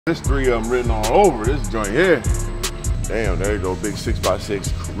There's 3 of them written all over this joint here. Damn, there you go, big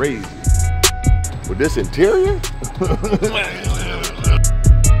 6x6, crazy. With this interior?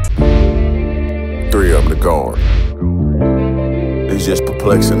 3 of them to guard. It's just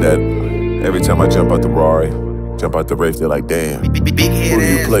perplexing that every time I jump out the Rari, jump out the Wraith, they're like, damn, who do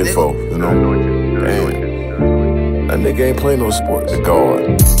you play for, you know? Damn, that nigga ain't play no sports,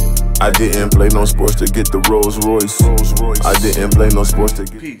 guard. I didn't play no sports to get the Royce. I didn't play no sports to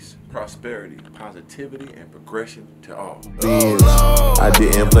get peace, prosperity, positivity, and progression to all. I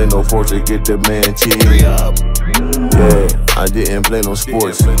didn't play no sports to get the man cheese. Yeah, I didn't play no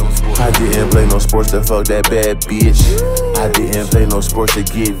sports. I didn't play no sports to fuck that bad bitch. I didn't play no sports to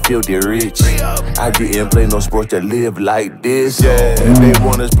get filthy rich. I didn't play no sports to live like this. Yeah, they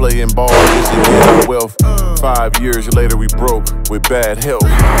want us playing ball just to get our wealth. 5 years later we broke with bad health.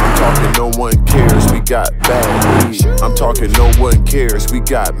 I'm talking no one cares, we got bad weed. I'm talking no one cares, we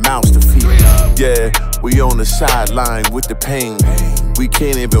got mouths to feed. Yeah, we on the sideline with the pain. We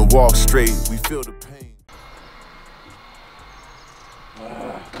can't even walk straight, we feel the pain.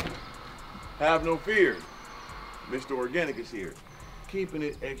 Have no fear. Mr. Organic is here. Keeping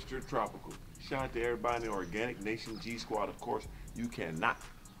it extra tropical. Shout out to everybody in the Organic Nation G Squad. Of course, you cannot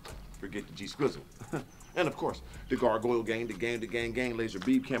forget the G Squizzle. And of course, the Gargoyle Gang, the gang, laser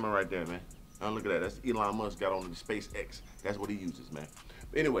beam camera right there, man. Now look at that. That's Elon Musk got on the SpaceX. That's what he uses, man.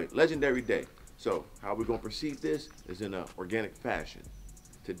 But anyway, legendary day. So how we're gonna proceed this is in an organic fashion.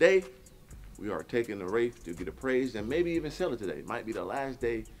 Today, we are taking the Wraith to get appraised and maybe even sell it today. It might be the last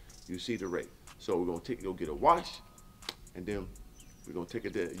day you see the Wraith. So we're gonna go get a wash, and then we're gonna take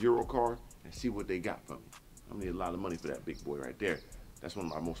it to Euro car and see what they got from me. I'm gonna need a lot of money for that big boy right there. That's one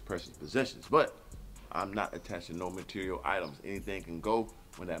of my most precious possessions. But I'm not attaching no material items. Anything can go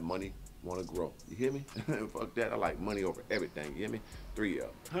when that money wanna grow. You hear me? Fuck that. I like money over everything. You hear me? 3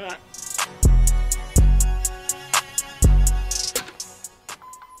 of them.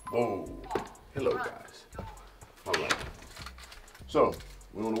 Whoa. Hello, guys. All right. So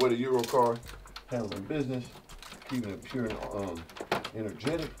we're on the way to Euro car, handling business, keeping it pure and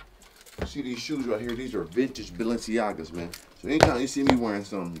energetic. You see these shoes right here? These are vintage Balenciagas, man. So anytime you see me wearing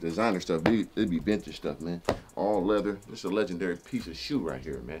some designer stuff, it'd be vintage stuff, man. All leather. This is a legendary piece of shoe right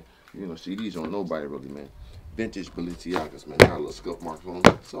here, man. You know, see these on nobody really, man. Vintage Balenciagas, man. Got a little scuff marks on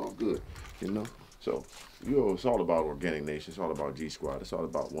them. It's all good, you know. So, you know, it's all about Organic Nation. It's all about G Squad. It's all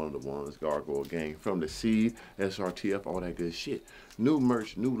about one of the ones, Gargoyle Gang, from the seed, SRTF, all that good shit. New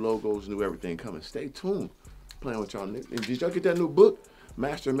merch, new logos, new everything coming. Stay tuned. Playing with y'all. Did y'all get that new book,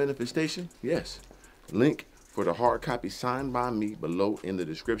 Master Manifestation? Yes. Link for the hard copy signed by me below in the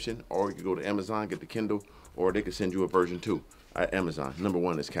description, or you can go to Amazon, get the Kindle, or they can send you a version too at Amazon.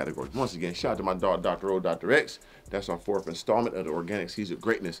 #1 in this category. Once again, shout out to my dog, Dr. O, Dr. X. That's our 4th installment of the Organic Seeds of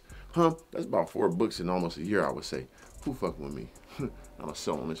Greatness. That's about 4 books in almost a year, I would say. Who fucking with me? I'm a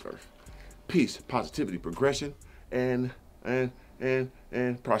soul on this earth. Peace, positivity, progression, and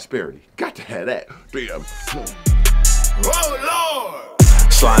prosperity. Got to have that. 3 of them. Oh, Lord!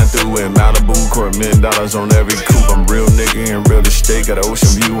 Sliding through in Malibu, $250 million on every coupe. I'm real nigga in real estate, got an ocean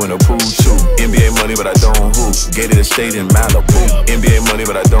view and a pool too. NBA money, but I don't hoop. Gated estate in Malibu. NBA money,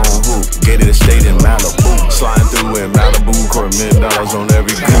 but I don't hoop. Gated estate in Malibu. Sliding through in Malibu, $250 million on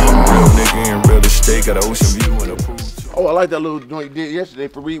every coupe. I'm real nigga in real estate, got an ocean view and a pool too. Oh, I like that little joint you did yesterday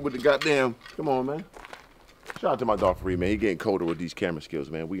for Reed with the goddamn. Come on, man. Shout out to my dog Fareed, man. He getting colder with these camera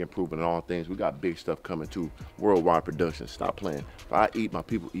skills, man. We improving in all things. We got big stuff coming too. Worldwide production. Stop playing. If I eat, my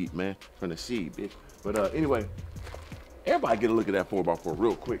people eat, man. From the seed, bitch. But anyway, everybody get a look at that 4x4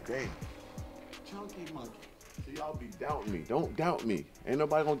 real quick. Damn. Chunky monkey. So y'all be doubting me. Don't doubt me. Ain't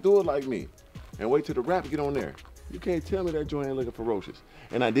nobody gonna do it like me. And wait till the rap get on there. You can't tell me that joint ain't looking ferocious.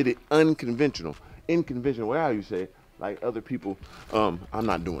 And I did it unconventional. Inconventional, whatever you say. Like other people, I'm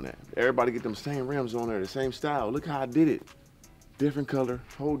not doing that. Everybody get them same rims on there, the same style. Look how I did it. Different color,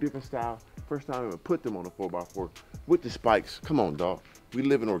 whole different style. First time I ever put them on a 4x4 with the spikes. Come on, dog. We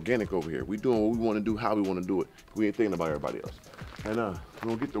living organic over here. We doing what we want to do, how we want to do it. We ain't thinking about everybody else. And we're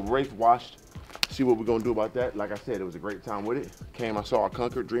gonna get the Wraith washed, see what we're gonna do about that. Like I said, it was a great time with it. Came, I saw a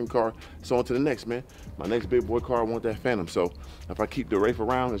conquered dream car. So on to the next, man. My next big boy car, I want that Phantom. So if I keep the Wraith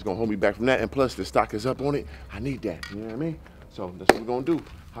around, it's gonna hold me back from that. And plus the stock is up on it. I need that, you know what I mean? So that's what we're gonna do.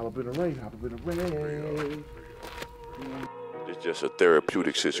 Hop up in the Wraith, hop up in the Wraith. It's just a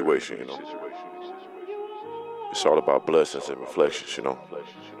therapeutic situation, you know. It's all about blessings and reflections, you know.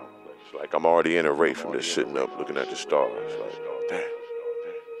 It's like I'm already in a Wraith from just sitting up looking at the stars. Like, damn,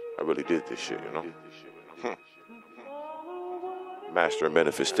 I really did this shit, you know. Master of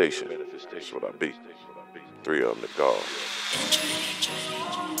manifestation. That's what I be. 3 of them to go.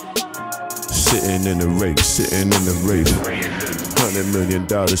 Sitting in the Wraith, sitting in the Wraith. $100 million,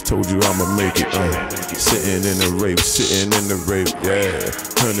 told you I'ma make it. Sitting in the Wraith, sitting in the Wraith, yeah.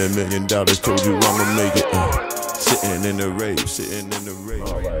 $100 million, told you I'ma make it. Sitting in the Wraith, sitting in the Wraith.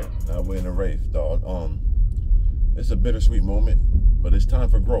 All right, now we're in the Wraith, dog. It's a bittersweet moment, but it's time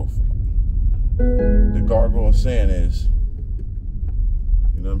for growth. The gargoyle saying is,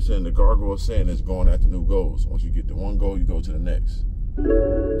 you know what I'm saying? The gargoyle saying is going after new goals. Once you get to one goal, you go to the next.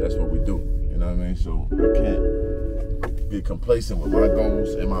 That's what we do. You know what I mean? So I can't get complacent with my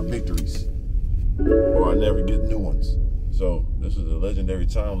goals and my victories, or I never get new ones. So this is a legendary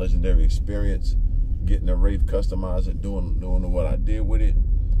time, legendary experience. Getting the Wraith customized and doing what I did with it.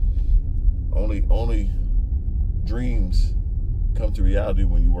 Only dreams come to reality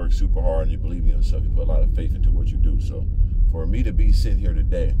when you work super hard and you believe in yourself. You put a lot of faith into what you do. So for me to be sitting here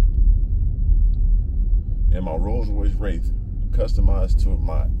today in my Rolls Royce Wraith, customized to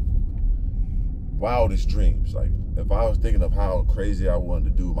my wildest dreams. Like if I was thinking of how crazy I wanted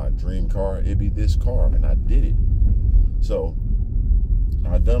to do my dream car, it'd be this car, and I did it. So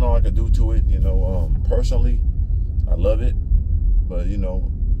I've done all I could do to it, you know. Personally, I love it, but you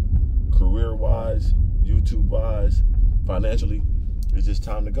know, career-wise, YouTube-wise, financially, it's just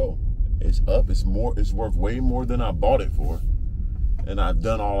time to go. It's up. It's worth way more than I bought it for, and I've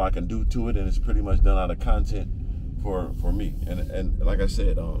done all I can do to it, and it's pretty much done out of content for me. And like I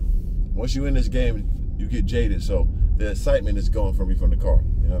said, once you're in this game, you get jaded. So the excitement is going from me from the car.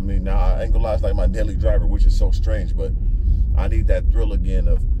 You know what I mean? Now I ain't gonna lie, it's like my daily driver, which is so strange, but I need that thrill again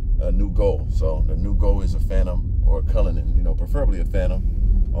of a new goal. So the new goal is a Phantom or a Cullinan, you know, preferably a Phantom.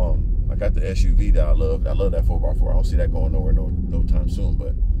 I got the SUV that I love. I love that 4x4. I don't see that going nowhere no time soon.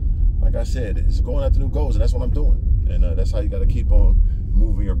 But like I said, it's going after new goals, and that's what I'm doing. And that's how you got to keep on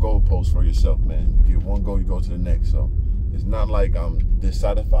moving your goalposts for yourself, man. You get one goal, you go to the next. So it's not like I'm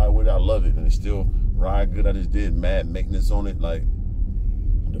dissatisfied with it. I love it, and it's still ride good. I just did mad maintenance on it, like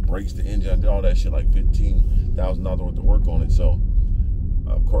the brakes, the engine, I did all that shit, like $15,000 worth of work on it. So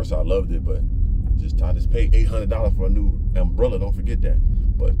of course I loved it, but it's just time to pay $800 for a new umbrella. Don't forget that.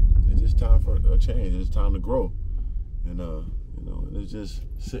 But it's just time for a change. It's time to grow, and you know, and it's just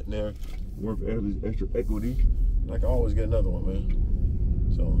sitting there worth extra equity. Like I always get another one,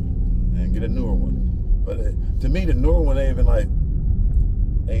 man. So and get a newer one. But to me, the newer one ain't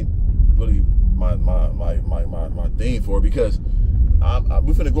really my thing for it, because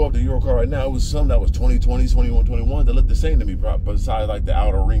we're finna go up the Euro car right now. It was something that was 2020, 21, 21 that looked the same to me, besides like the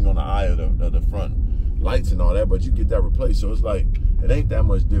outer ring on the eye of the front lights and all that. But you get that replaced, so it's like it ain't that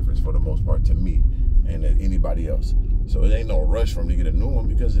much difference for the most part to me and anybody else. So it ain't no rush for me to get a new one,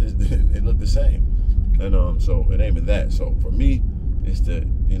 because it looked the same. And so it ain't even that. So for me, it's to,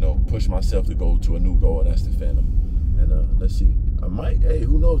 you know, push myself to go to a new goal, and that's the Phantom. And let's see, I might, hey,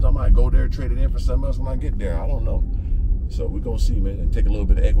 who knows, I might go there, trade it in for something else when I get there. I don't know. So we're gonna see, man, and take a little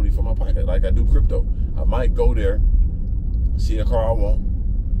bit of equity from my pocket, like I do crypto. I might go there, see a car I want,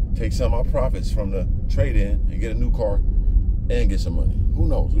 take some of my profits from the trade-in and get a new car and get some money. Who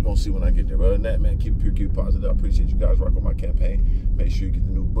knows? We're gonna see when I get there. But other than that, man, keep it pure, keep it positive. I appreciate you guys rocking my campaign. Make sure you get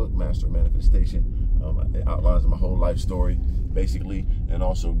the new book, Master of Manifestation. It outlines my whole life story, basically, and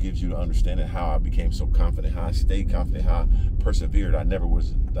also gives you the understanding how I became so confident, how I stayed confident, how I persevered. I never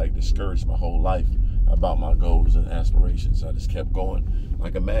was like discouraged my whole life about my goals and aspirations. I just kept going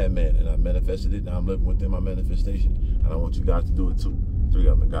like a madman, and I manifested it. Now I'm living within my manifestation, and I want you guys to do it too. 3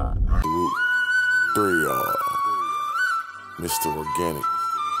 of them to God. 3 Mr. Organic,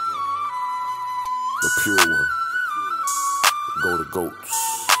 the pure one. Go to goats.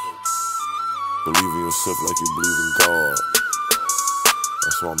 Believe in yourself like you believe in God.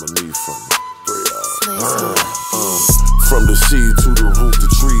 That's what I'ma need from you. 3 From the seed to the root, the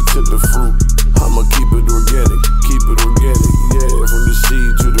tree to the fruit. I'ma keep it organic, yeah. From the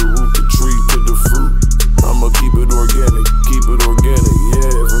seed to the root, the tree to the fruit. I'ma keep it organic, yeah.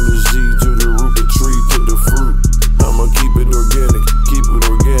 From the seed to the root, the tree to the fruit. I'ma keep it organic,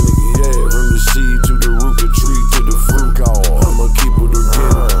 yeah. From the seed to the root, the tree to the fruit. I'ma keep it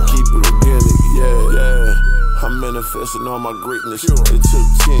organic, yeah. I'm manifesting all my greatness. It took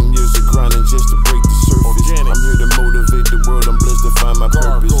 10 years of grinding just to break the surface. I'm here to motivate the world, I'm blessed to find my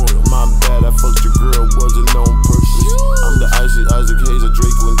purpose. My bad, I fucked your girl, wasn't on purpose. I'm the Isaac Hayes, a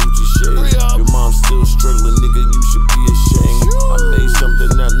Draco and Gucci shades. Your mom's still struggling, nigga, you should be ashamed. I made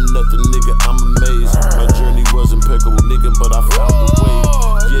something out of nothing, nigga, I'm amazed. My journey was impeccable, nigga, but I found the way.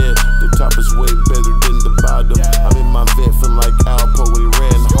 Yeah, the top is way better than the bottom. I'm in my vet feeling like Alpo when he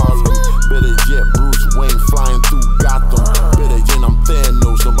ran Harlem. Better yet, Bruce Wayne flying through Gotham. Better yet, I'm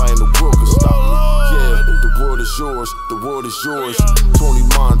Thanos, nobody in the world can stop me. Yeah, the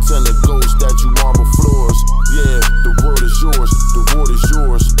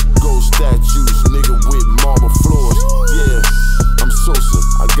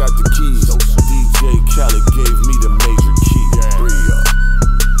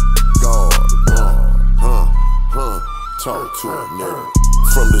to it, nigga.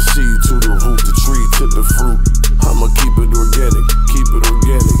 From the seed to the root, the tree to the fruit. I'ma keep it organic,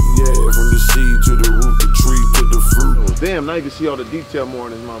 yeah. From the seed to the root, the tree to the fruit. Oh, damn, now you can see all the detail more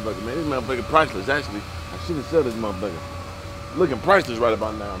in this motherfucker, man. This motherfucker priceless, actually. I should have said this motherfucker. Looking priceless right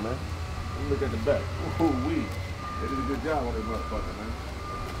about now, man. Look at the back. Ooh, wee. They did a good job on this motherfucker, man.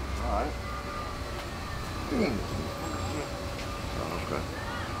 All right. Okay.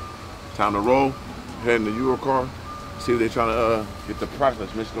 Time to roll. Heading to Eurocar. See if they're trying to get the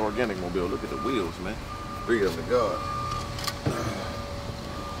priceless Mr. Organic mobile. Look at the wheels, man. 3 of them to God.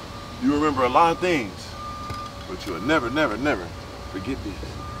 You remember a lot of things, but you'll never forget these.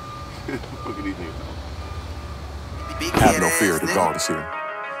 Look at these niggas. Have no fear, the God is here.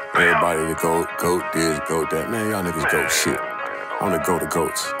 Everybody the goat this, goat that. Man, y'all niggas goat shit. I'm the goat of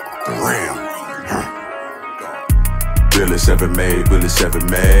goats. The real. Realest ever made, realest ever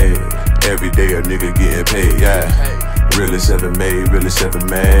made. Every day a nigga getting paid, yeah. Realest ever made, realest ever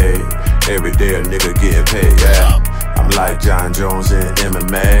made. Every day a nigga getting paid, yeah. I'm like John Jones in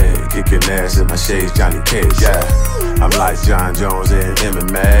MMA, kicking ass in my shades, Johnny Cage, yeah. I'm like John Jones in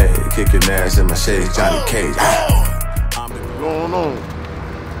MMA, kicking ass in my shades, Johnny Cage, yeah. What's going on?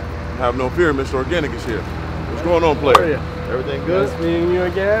 Have no fear, Mr. Organic is here. What's going on, player? Everything good? Nice meeting you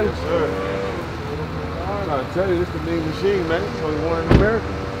again. Yes, sir. I'm trying to tell you, this is the big machine, man. It's only one in America.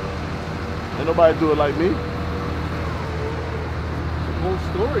 Ain't nobody do it like me. Whole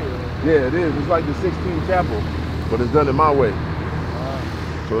story. Yeah, it is. It's like the 16 Chapo, but it's done in my way.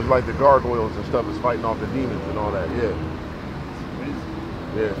 So it's like the gargoyles and stuff is fighting off the demons and all that. Yeah.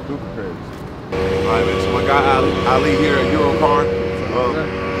 Yeah, it's super crazy. All right, man. So my guy Ali here at Eurocar.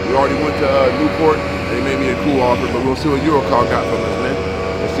 We already went to Newport. They made me a cool offer, but we'll see what Eurocar got from us, man.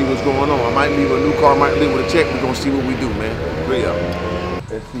 And see what's going on. I might leave a new car, might leave with a check. We're gonna see what we do, man. 3 of them.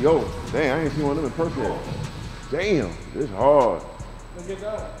 STO. Dang, I ain't seen one of them in person yet. Damn, this is hard. Look at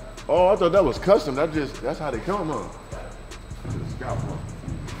that. Oh, I thought that was custom. That's how they come, huh?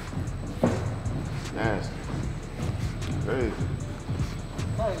 Nasty. Crazy.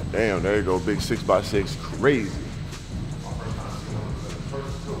 Damn, there you go, big 6x6, crazy.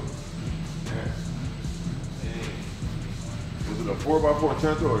 Was it a 4x4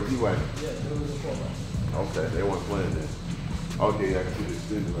 Chapo or a G-Wagon? Yeah, it was a 4x4. Okay, they weren't playing then. Okay, I can see the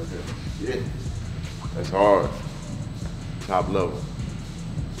extended right there. Yeah, that's hard. Top level.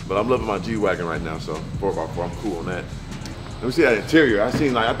 But I'm loving my G-Wagon right now, so 4x4, I'm cool on that. Let me see that interior. I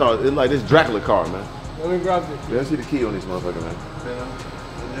thought it was like this Dracula car, man. Let me grab the key. Yeah, I see the key on this motherfucker, man.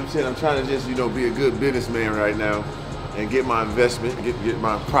 You know what I'm saying? I'm trying to just, you know, be a good businessman right now and get my investment, get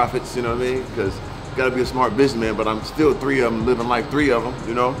my profits, you know what I mean? Because you gotta be a smart businessman, but I'm still 3 of them, living like 3 of them,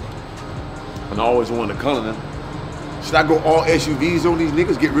 you know? And I always wanted to color them. Should I go all SUVs on these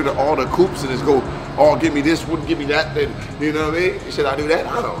niggas, get rid of all the coupes and just go, all give me this, wouldn't give me that, then, you know what I mean? Should I do that?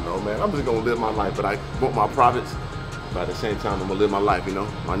 I don't know, man. I'm just gonna live my life, but I want my profits. But at the same time, I'm gonna live my life, you know?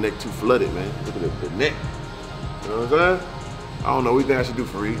 My neck too flooded, man. Look at the neck. You know what I'm saying? I don't know, what do you think I should do,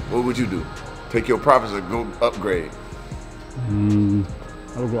 Fareed? What would you do? Take your profits or go upgrade? I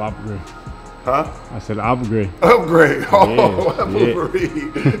would go upgrade. Huh? I said upgrade. Upgrade. Oh, yeah.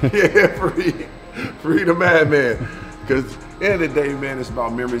 Fareed. Yeah, Fareed. Fareed the madman. Because at the end of the day, man, it's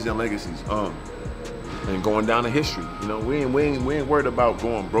about memories and legacies. And going down in history. You know, we ain't worried about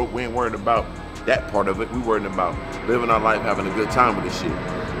going broke. We ain't worried about that part of it. We worried about living our life, having a good time with this shit.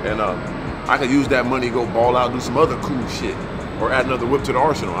 And I could use that money to go ball out, do some other cool shit. Or add another whip to the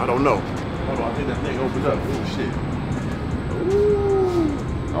arsenal. I don't know. Hold on, I think that thing opened up. Oh, shit.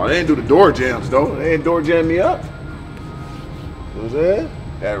 Ooh. Oh, they didn't do the door jams, though. They didn't door jam me up. You know what I'm saying?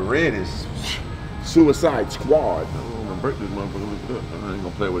 That red is Suicide Squad. I'm gonna break this motherfucker. Look it up. I ain't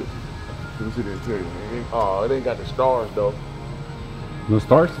gonna play with it. Let me see the interior. Oh, it ain't got the stars, though. No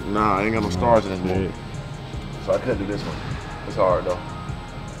stars? Nah, I ain't got no stars in this movie. So I couldn't do this one. It's hard, though.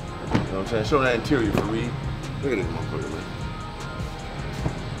 You know what I'm saying? Show that interior for me. Look at this motherfucker, man.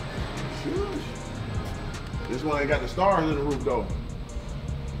 This one ain't got the stars in the roof, though.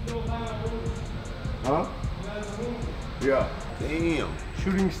 Huh? Yeah. Damn.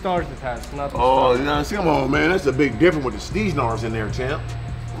 Shooting stars it has, not the Oh, stars. you know what I'm saying? Come on, man. That's a big difference with the Steesnars in there, champ.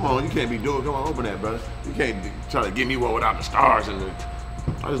 Come on, you can't be doing. Come on, open that, brother. You can't try to get me one without the stars in it.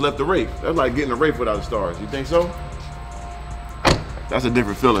 I just left the Wraith. That's like getting a Wraith without the stars. You think so? That's a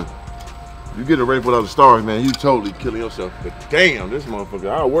different feeling. You get a Wraith without the stars, man, you totally killing yourself. But damn, this motherfucker,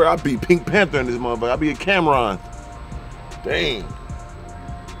 I'll be Pink Panther in this motherfucker. I'll be a Cameron. Dang.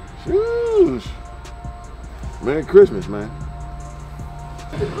 Sheesh. Merry Christmas, man.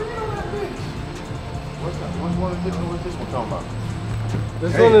 What's that? What's this one talking about?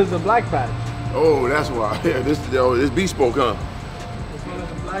 This one is the black badge. Oh, that's why. Yeah, this bespoke, huh? This one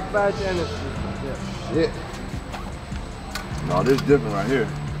is a black badge and it's Shit. No, this different right here.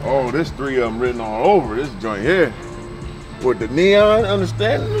 Oh, this 3 of them written all over this joint here. With the neon,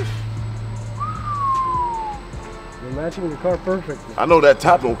 understanding this? You're matching the car perfectly. I know that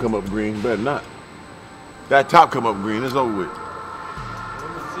top don't come up green, better not. That top come up green, it's over with. Let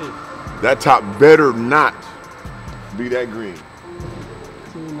me see. That top better not be that green.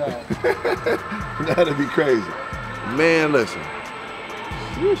 See that. That'd be crazy. Man, listen.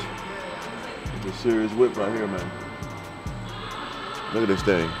 It's a serious whip right here, man. Look at this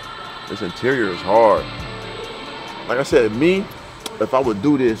thing. This interior is hard. Like I said, me, if I would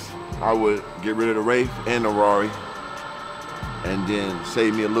do this, I would get rid of the Wraith and the Rari and then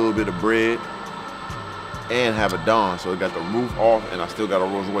save me a little bit of bread and have a Dawn. So it got the roof off and I still got a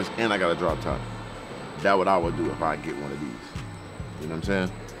Rolls Royce and I got a drop top. That's what I would do if I get one of these. You know what I'm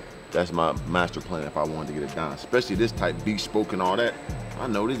saying? That's my master plan if I wanted to get it done. Especially this type bespoke and all that. I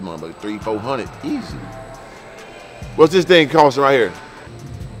know this motherfucker $300-400 easy. What's this thing costing right here?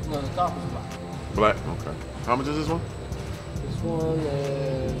 No, the top is black. Black, okay. How much is this one? This one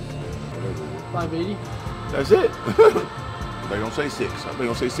is 580. That's it. They gonna say 6. I think they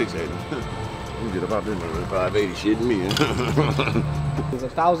gonna say 680. Let me get about this one. 580 shitting me. It's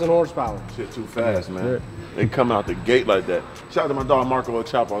 1,000 horsepower. Shit too fast, man. They come out the gate like that. Shout out to my dog Marco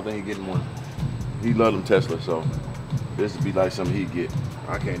Chapo. I think he getting one. He love them Tesla, so this would be like something he'd get.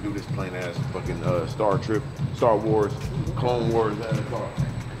 I can't do this plain ass fucking Star Wars, Clone Wars car.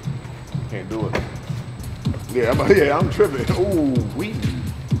 Can't do it. Yeah, I'm tripping. Ooh, wee.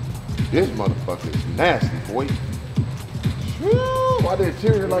 This motherfucker is nasty, boy. Why the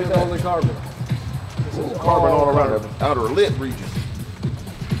interior like that? Only carbon. This is Carbon all around the outer lip region.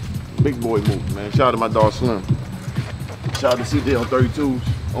 Big boy move, man. Shout out to my dog Slim. Shout out to CJ on 32s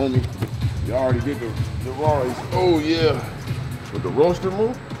on me. You already did the Royce. Oh yeah. With the roaster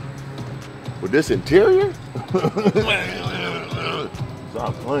move? With this interior?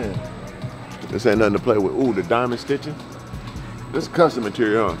 Stop playing. This ain't nothing to play with. Ooh, the diamond stitching. This custom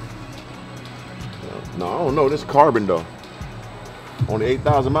interior, huh? No, I don't know. This carbon though. Only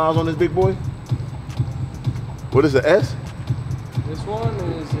 8,000 miles on this big boy? What is the S? This one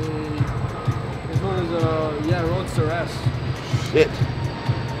is a Roadster S. Shit.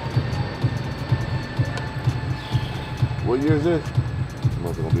 What year is this?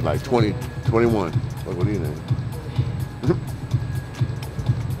 It's gonna be like 2021. What are these names?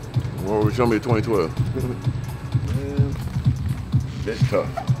 Well, show me 2012. Man, it's tough.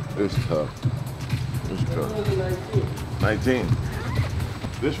 It's tough. It's tough. 19.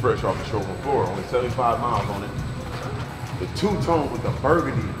 This fresh off the showroom floor, only 75 miles on it. The two-tone with the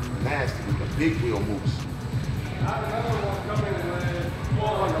burgundy, nasty with the big wheel moves. I have another one coming with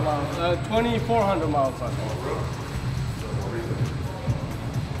 400 miles, 2,400 miles on it.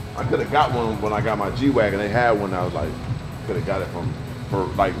 I could have got one when I got my G-Wagon. They had one. I was like, could have got it for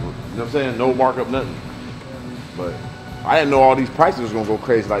like, you know what I'm saying? No markup, nothing. But I didn't know all these prices was gonna go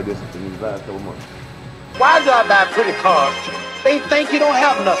crazy like this in these last couple months. Why do I buy pretty cars? They think you don't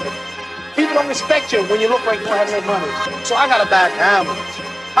have nothing. People don't respect you when you look like you don't have any money. So I gotta buy diamonds.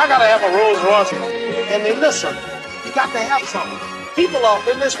 I gotta have a Rolls Royce. And they listen, you got to have something. People are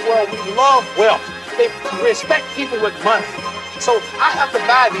in this world, we love wealth. They respect people with money. So I have to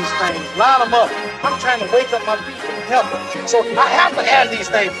buy these things, line them up. I'm trying to wake up my people and help them. So I have to have these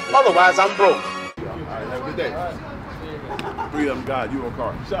things, otherwise I'm broke. All right, have a good day. 3 of them guys,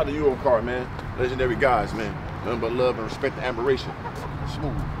 Euro-Car. Shout out to Euro-Car, man. Legendary guys, man. Nothing but love and respect and admiration.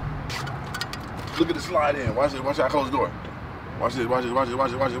 Smooth. Look at the slide in. Watch this. Watch how I close the door. Watch this. Watch this. Watch this. Watch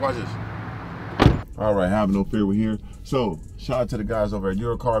this. Watch this. Watch this. All right, have no fear. We're here. So, shout out to the guys over at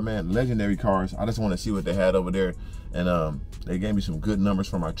Euro-Car, man. Legendary cars. I just want to see what they had over there, and they gave me some good numbers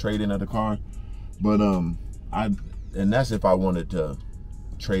for my trade-in of the car. But and that's if I wanted to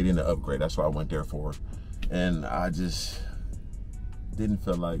trade in the upgrade. That's what I went there for, and I just didn't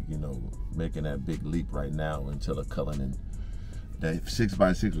feel like, you know, making that big leap right now until a Cullinan. That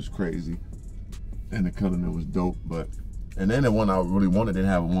 6x6 was crazy, and the Cullinan was dope. But and then the one I really wanted didn't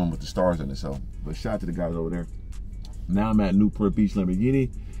have one with the stars in it. So, but shout out to the guys over there. Now I'm at Newport Beach Lamborghini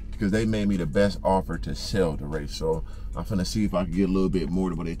because they made me the best offer to sell the Wraith. So I'm finna see if I can get a little bit more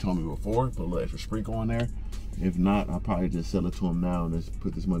than what they told me before. Put a little extra sprinkle on there. If not, I'll probably just sell it to them now and just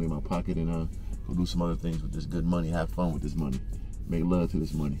put this money in my pocket and go do some other things with this good money. Have fun with this money. Make love to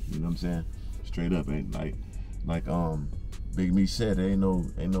this money. You know what I'm saying? Straight up, ain't like Big Me said, there ain't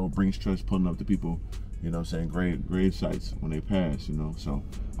no Brinks trucks pulling up to people You know what I'm saying? Grade sites when they pass, you know. So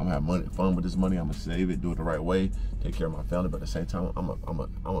I'm gonna have fun with this money. I'm gonna save it, do it the right way, take care of my family, but at the same time, I'm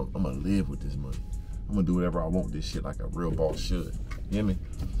gonna live with this money. I'm gonna do whatever I want with this shit like a real boss should. You hear me?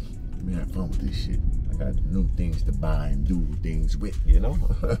 Let me have fun with this shit. I got new things to buy and do things with, you know?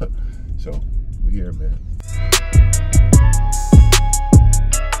 So we here, man.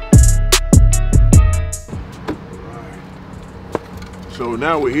 So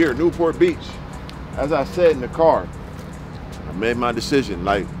now we're here, Newport Beach. As I said in the car, I made my decision.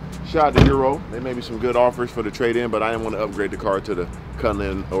 Like, shout out to Euro. They made me some good offers for the trade-in, but I didn't want to upgrade the car to the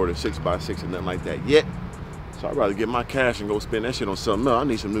Cullinan or the 6x6 and nothing like that yet. So I'd rather get my cash and go spend that shit on something else. I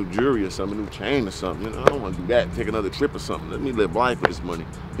need some new jewelry or something, a new chain or something. You know, I don't want to do that, take another trip or something. Let me live life with this money.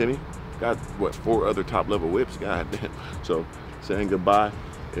 Hear me? Got, what, 4 other top-level whips? God damn. So, saying goodbye.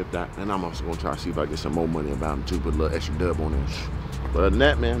 If that, and I'm also going to try to see if I get some more money about them too, put a little extra dub on there. But other than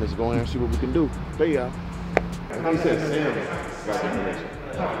that, man, let's go in and see what we can do. Hey, y'all. He said Sam got the information.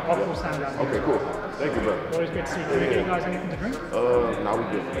 I'll call Sam down. Okay, cool. Thank you, brother. Always good to see you. Can we get you guys anything to drink? No, we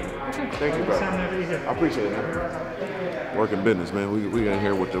good. Okay. Thank you, brother. Sam, whenever you're here. I appreciate it, man. Working business, man. We in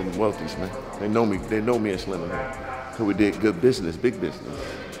here with the wealthies, man. They know me. They know me and Slim, man. Cause we did good business, big business.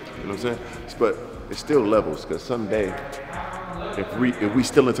 You know what I'm saying? But it's still levels. Cause someday, if we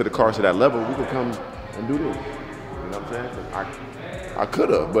still into the cars to that level, we can come and do this. You know what I'm saying? I could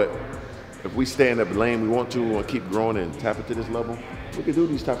have, but if we stay in the lane we want to and keep growing and tap into this level, we can do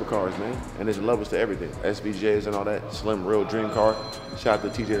these type of cars, man. And there's levels to everything. SVJs and all that. Slim, real dream car. Shout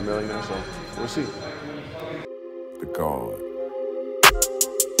out to TJ the Millionaire, so we'll see. The God.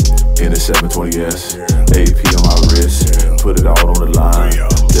 In the 720S, AP on my wrist, put it all on the line,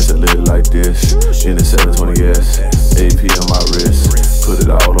 just a little like this. In the 720S, AP on my wrist, put it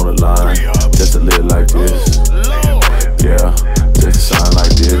all on the line, just a little like this. Yeah, just a sign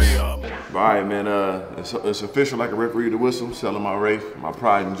like this. All right, man, it's official like a referee to whistle, selling my Wraith, my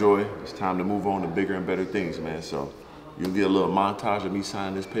pride and joy. It's time to move on to bigger and better things, man. So you can get a little montage of me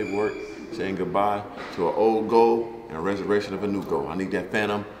signing this paperwork, saying goodbye to an old goal and a resurrection of a new goal. I need that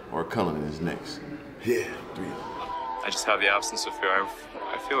Phantom or Cullinan is next. Yeah, 3. I just have the absence of fear.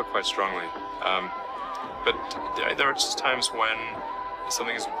 I feel it quite strongly. But there are just times when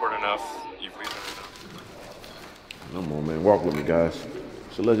something is important enough, you believe it. Come on, man. Walk with me, guys.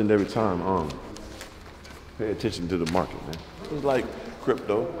 It's a legendary time. Pay attention to the market, man. It's like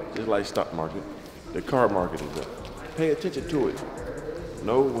crypto, just like stock market. The car market is up. Pay attention to it.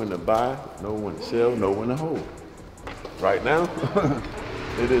 Know when to buy, know when to sell, know when to hold. Right now,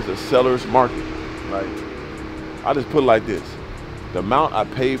 it is a seller's market. Like, I just put it like this. The amount I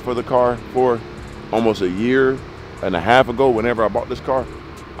paid for the car for almost a year and a half ago, whenever I bought this car,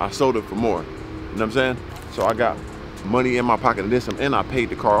 I sold it for more. You know what I'm saying? So I got money in my pocket and I paid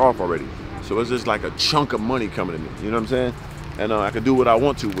the car off already. So it's just like a chunk of money coming to me. You know what I'm saying? And I can do what I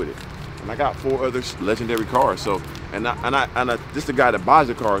want to with it. And I got 4 other legendary cars. So, this the guy that buys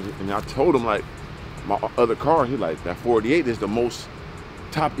the cars, and I told him, like, my other car, he like, that 48 is the most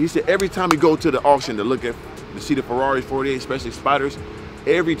top. He said every time we go to the auction to see the Ferrari 48, especially Spiders,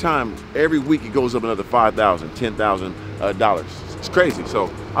 every week it goes up another $5,000, $10,000. It's crazy.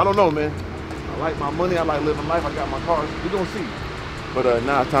 So I don't know, man. I like my money. I like living life. I got my cars. We're gonna see. But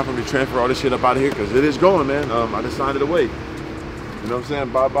now it's time for me to transfer all this shit up out of here because it is going, man. I just signed it away. You know what I'm saying?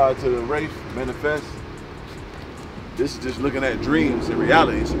 Bye-bye to the Wraith, manifest. This is just looking at dreams and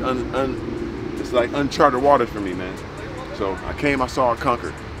reality. It's like uncharted waters for me, man. So I came, I saw, I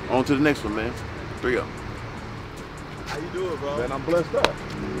conquered. On to the next one, man. 3 up. How you doing, bro? Man, I'm blessed up.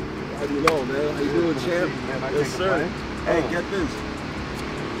 How you know, man? How you doing, champ? Man, yes, sir. Hey, get this.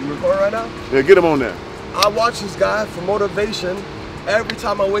 You recording right now? Yeah, get him on there. I watch this guy for motivation. Every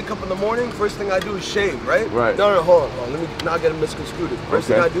time I wake up in the morning, first thing I do is shave, right? Right. No, hold on. Let me not get him misconstrued. First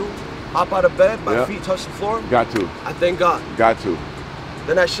thing I do, hop out of bed, my feet touch the floor. Got to. I thank God. Got to.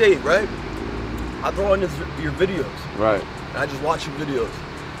 Then I shave, right? I throw on your videos. Right. And I just watch your videos.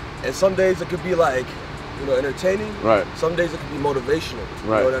 And some days it could be like, you know, entertaining. Right. Some days it could be motivational.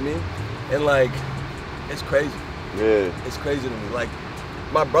 You Right. know what I mean? And like, it's crazy. Yeah. It's crazy to me. Like,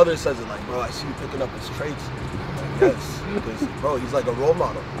 my brother says it like, bro, I see you picking up his traits. Like, yes, because bro, he's like a role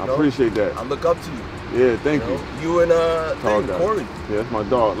model. You know? I appreciate that. I look up to you. Yeah, thank you. You and Corey. Yeah, that's my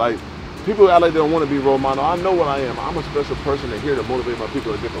dog. Like, people act like they don't want to be role model. I know what I am. I'm a special person that's here to motivate my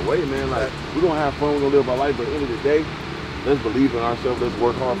people in a different way, man. Like, we're gonna have fun, we're gonna live our life, but at the end of the day, let's believe in ourselves, let's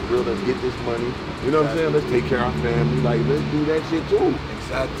work hard for real, let's get this money. You know what I'm saying? Let's take care of our family. Like, let's do that shit too.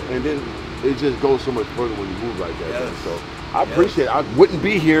 Exactly. And then it just goes so much further when you move like that, man. So I appreciate it. I wouldn't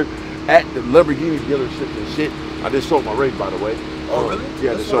be here at the Lamborghini dealerships and shit. I just sold my Wraith, by the way. Oh, really?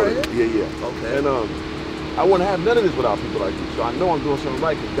 Yeah, the soda. Right, Yeah. Okay. And I wouldn't have none of this without people like you. So I know I'm doing something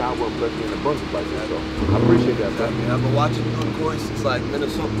right because God wouldn't bless me in abundance like that. So I appreciate that, man. Yeah, I've been watching you, of course. It's like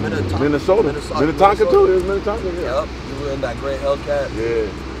Minnesota too. It's Minnetonka, yeah. Yep. You were in that great Hellcat. Yeah.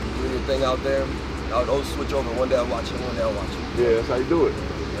 Doing your thing out there. I would always switch over. One day I'll watch it, one day I'll watch it. Yeah, that's how you do it.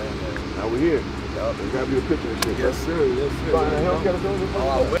 Yeah, man. Now we're here. Yep. There's gotta be a picture and shit. Yes, sir. Yes, sir. Buying a Hellcat or something?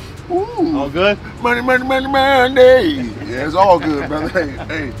 Oh, Ooh. All good? Money. Yeah, it's all good, brother.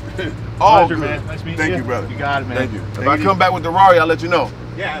 Hey. All Pleasure, good. man. Nice meeting Thank you, brother. You got it, man. Thank you. If I come back with the Rari, I'll let you know.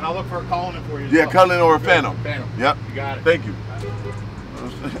 Yeah, and I'll look for a Cullinan for you. Yeah, Cullinan or a Phantom. Phantom. Yep. You got it. Thank you.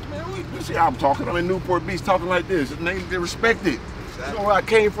 Man, you see how I'm talking? I'm in Newport Beach talking like this. They respect it. You know where I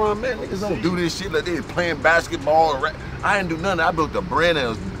came from, man? Niggas don't do this shit like they playing basketball or rap. I didn't do nothing. I built a brand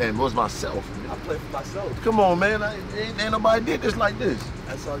and was myself. I play for myself. Come on, man. Ain't nobody did this like this.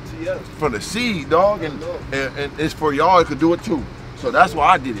 SRTF. For the seed, dog, and it's for y'all could do it too. So that's why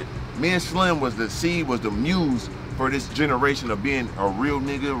I did it. Me and Slim was the seed, was the muse for this generation of being a real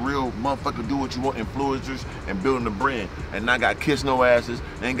nigga, real motherfucker, do what you want, influencers, and building the brand. And not got kiss no asses,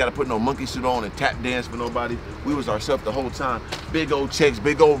 ain't gotta put no monkey suit on and tap dance for nobody. We was ourselves the whole time. Big old checks,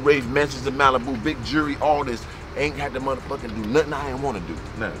 big old rave, mansions in Malibu, big jury, all this. Ain't had to motherfucking do nothing I didn't want to do.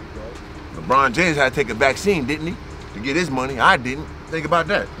 Nah. LeBron James had to take a vaccine, didn't he? To get his money. I didn't. Think about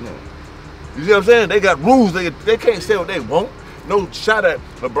that. No. You see what I'm saying? They got rules. They can't say what they want. No shot at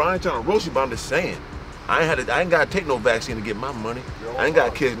LeBron. I ain't trying to roast you, but I'm just saying. I ain't got to take no vaccine to get my money. I ain't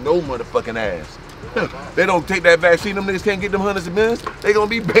got to kiss no motherfucking ass. They don't take that vaccine, them niggas can't get them hundreds of millions. They gonna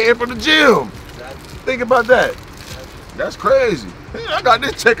be paying for the gym. Think about that. That's crazy. Hey, I got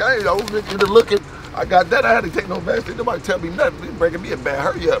this check. I ain't over looking. I got that. I had to take no vaccine. Nobody tell me nothing. They breaking me a bad.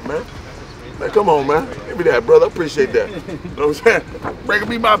 Hurry up, man. Man, come on, man. Give me that, brother. I appreciate that. You know what I'm saying? Breaking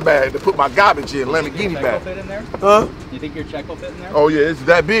me my bag to put my garbage in. Lamborghini bag. Fit in there? Huh? You think your check will fit in there? Oh yeah, it's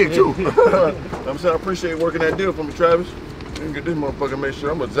that big too. I'm saying I appreciate working that deal for me, Travis. Let me get this motherfucker. Make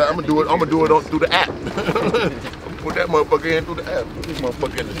sure I'm gonna do it. I'm gonna do it through the app. Put that motherfucker in through the app. Put this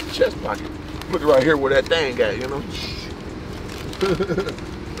motherfucker in the chest pocket. Put it right here where that thing got. You know. Put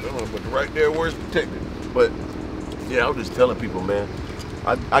it right there where it's protected. But yeah, I was just telling people, man.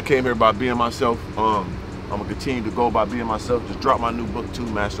 I came here by being myself. I'm gonna continue to go by being myself. Just drop my new book too,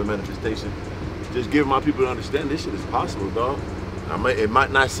 Master of Manifestation. Just give my people to understand this shit is possible, dog. It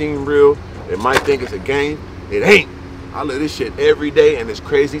might not seem real. It might think it's a game. It ain't. I live this shit every day and it's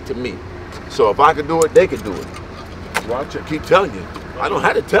crazy to me. So if I could do it, they could do it. Well, I keep telling you. I don't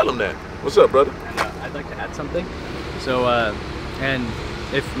have to tell them that. What's up, brother? Yeah, I'd like to add something. So, and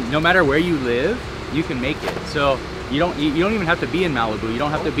if no matter where you live, you can make it. So you don't even have to be in Malibu. You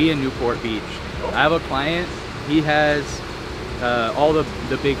don't have to be in Newport Beach. I have a client. He has all the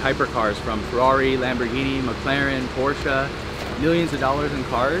big hypercars from Ferrari, Lamborghini, McLaren, Porsche, millions of dollars in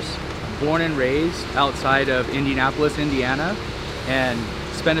cars. Born and raised outside of Indianapolis, Indiana, and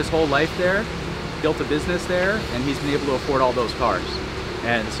spent his whole life there. Built a business there, and he's been able to afford all those cars.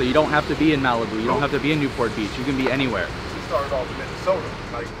 And so you don't have to be in Malibu. You don't have to be in Newport Beach. You can be anywhere. We started off in Minnesota.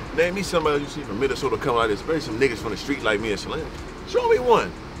 Like, name me somebody you see from Minnesota come out of this, especially some niggas from the street like me and Shalane. Show me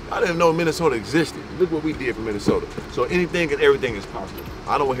one. I didn't know Minnesota existed. Look what we did for Minnesota. So anything and everything is possible.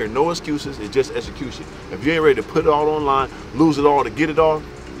 I don't hear no excuses. It's just execution. If you ain't ready to put it all online, lose it all to get it all,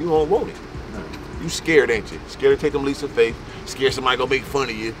 you won't want it. You scared, ain't you? Scared to take them leaps of faith. Scared somebody gonna make fun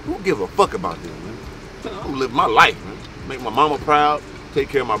of you. Who give a fuck about them, man? I'm gonna live my life, man. Make my mama proud. Take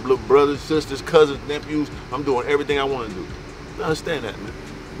care of my little brothers, sisters, cousins, nephews. I'm doing everything I want to do. I understand that, man.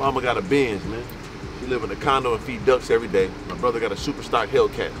 Mama got a Benz, man. She live in a condo and feed ducks every day. My brother got a super stock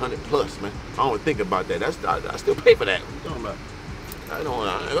Hellcat, 100 plus, man. I don't even think about that. I still pay for that. What you talking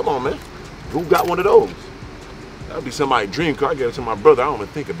about? Come on, man. Who got one of those? That'd be somebody's dream car. I gave it to my brother. I don't even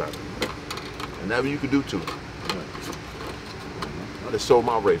think about it. And that you could do too. I just sold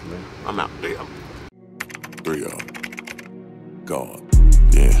my Wraith, man. I'm out there. 3 God.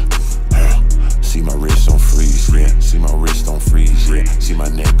 Yeah. See my wrist on freeze, yeah. See my wrist on freeze, yeah. See my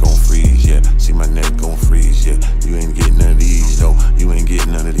neck on freeze, yeah. See my neck on freeze, yeah. You ain't getting none of these, though. You ain't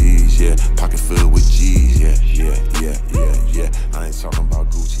getting none of these, yeah. Pocket filled with G's, yeah. I ain't talking about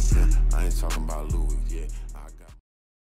Gucci, yeah. I ain't talking about Louis, yeah. I got